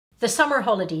The summer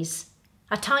holidays,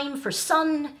 a time for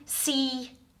sun,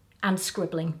 sea and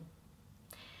scribbling.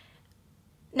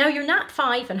 Now your Nat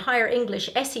 5 and higher English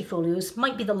essay folios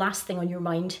might be the last thing on your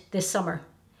mind this summer,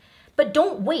 but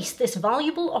don't waste this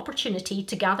valuable opportunity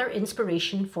to gather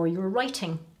inspiration for your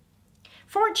writing.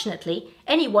 Fortunately,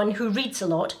 anyone who reads a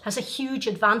lot has a huge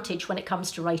advantage when it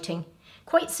comes to writing,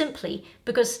 quite simply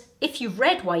because if you've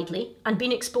read widely and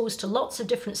been exposed to lots of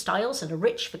different styles and a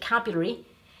rich vocabulary,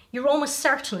 you're almost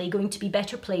certainly going to be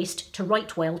better placed to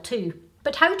write well too.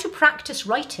 But how to practice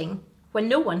writing when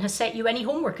no one has set you any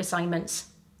homework assignments?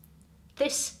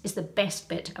 This is the best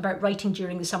bit about writing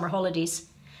during the summer holidays.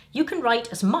 You can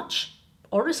write as much,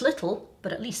 or as little,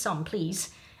 but at least some please,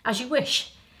 as you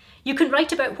wish. You can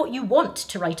write about what you want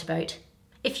to write about.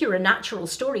 If you're a natural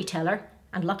storyteller,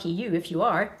 and lucky you if you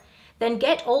are, then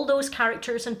get all those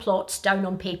characters and plots down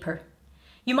on paper.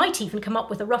 You might even come up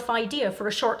with a rough idea for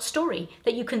a short story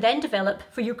that you can then develop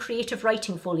for your creative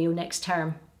writing folio next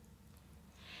term.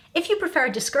 If you prefer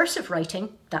discursive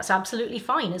writing, that's absolutely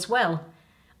fine as well.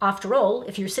 After all,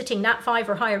 if you're sitting Nat 5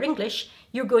 or higher English,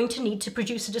 you're going to need to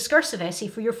produce a discursive essay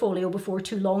for your folio before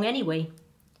too long anyway.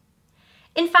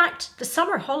 In fact, the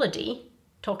summer holiday,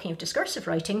 talking of discursive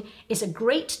writing, is a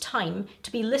great time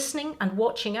to be listening and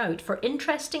watching out for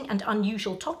interesting and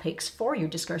unusual topics for your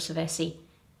discursive essay.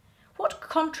 What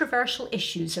controversial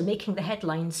issues are making the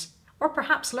headlines, or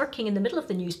perhaps lurking in the middle of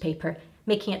the newspaper,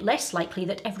 making it less likely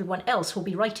that everyone else will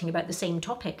be writing about the same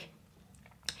topic?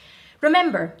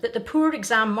 Remember that the poor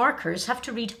exam markers have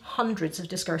to read hundreds of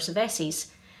discursive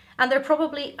essays, and they're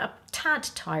probably a tad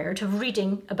tired of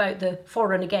reading about the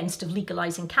for and against of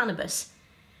legalising cannabis.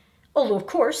 Although, of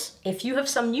course, if you have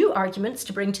some new arguments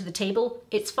to bring to the table,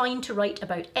 it's fine to write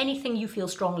about anything you feel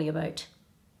strongly about.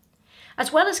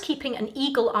 As well as keeping an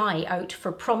eagle eye out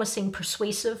for promising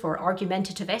persuasive or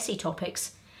argumentative essay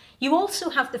topics, you also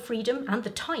have the freedom and the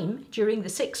time during the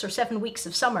 6 or 7 weeks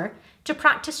of summer to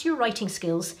practice your writing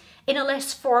skills in a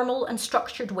less formal and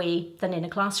structured way than in a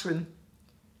classroom.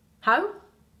 How?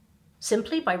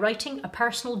 Simply by writing a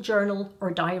personal journal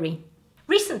or diary.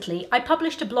 Recently, I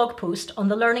published a blog post on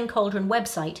the Learning Cauldron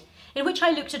website in which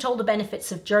I looked at all the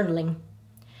benefits of journaling.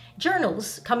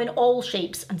 Journals come in all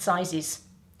shapes and sizes,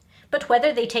 but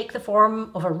whether they take the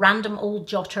form of a random old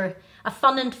jotter, a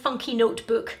fun and funky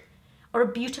notebook, or a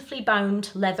beautifully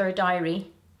bound leather diary,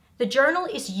 the journal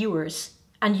is yours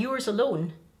and yours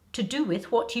alone to do with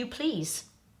what you please.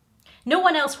 No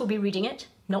one else will be reading it,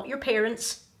 not your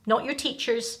parents, not your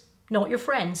teachers, not your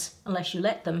friends, unless you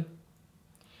let them.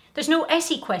 There's no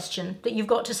essay question that you've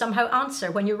got to somehow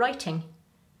answer when you're writing.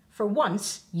 For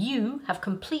once, you have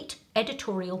complete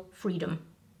editorial freedom.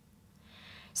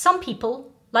 Some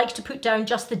people like to put down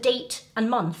just the date and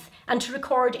month and to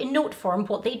record in note form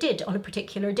what they did on a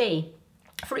particular day.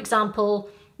 For example,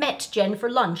 met Jen for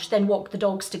lunch, then walked the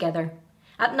dogs together.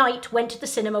 At night, went to the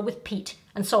cinema with Pete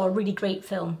and saw a really great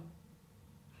film.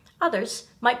 Others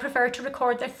might prefer to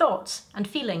record their thoughts and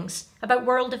feelings about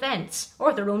world events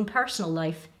or their own personal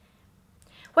life.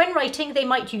 When writing, they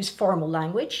might use formal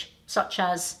language, such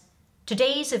as,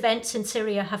 "Today's events in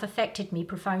Syria have affected me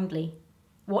profoundly.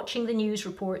 Watching the news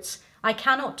reports, I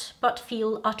cannot but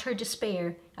feel utter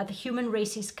despair at the human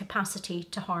race's capacity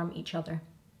to harm each other."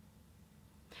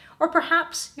 Or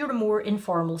perhaps you're a more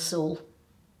informal soul.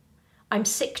 "I'm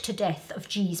sick to death of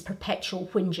G's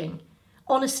perpetual whinging.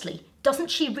 Honestly,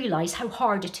 doesn't she realise how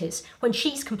hard it is when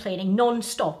she's complaining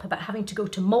non-stop about having to go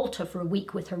to Malta for a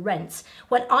week with her rents,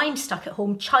 when I'm stuck at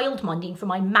home child-minding for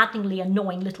my maddeningly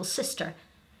annoying little sister?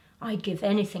 I'd give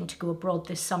anything to go abroad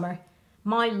this summer.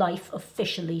 My life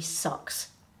officially sucks."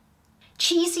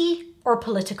 Cheesy or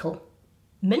political?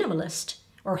 Minimalist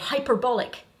or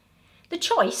hyperbolic? The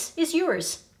choice is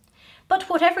yours. But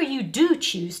whatever you do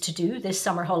choose to do this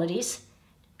summer holidays,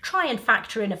 try and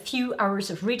factor in a few hours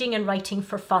of reading and writing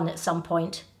for fun at some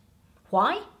point.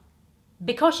 Why?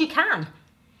 Because you can.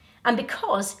 And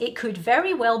because it could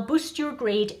very well boost your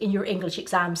grade in your English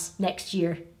exams next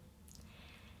year.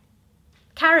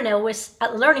 Karen Elwes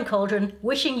at the Learning Cauldron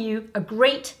wishing you a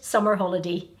great summer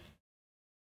holiday.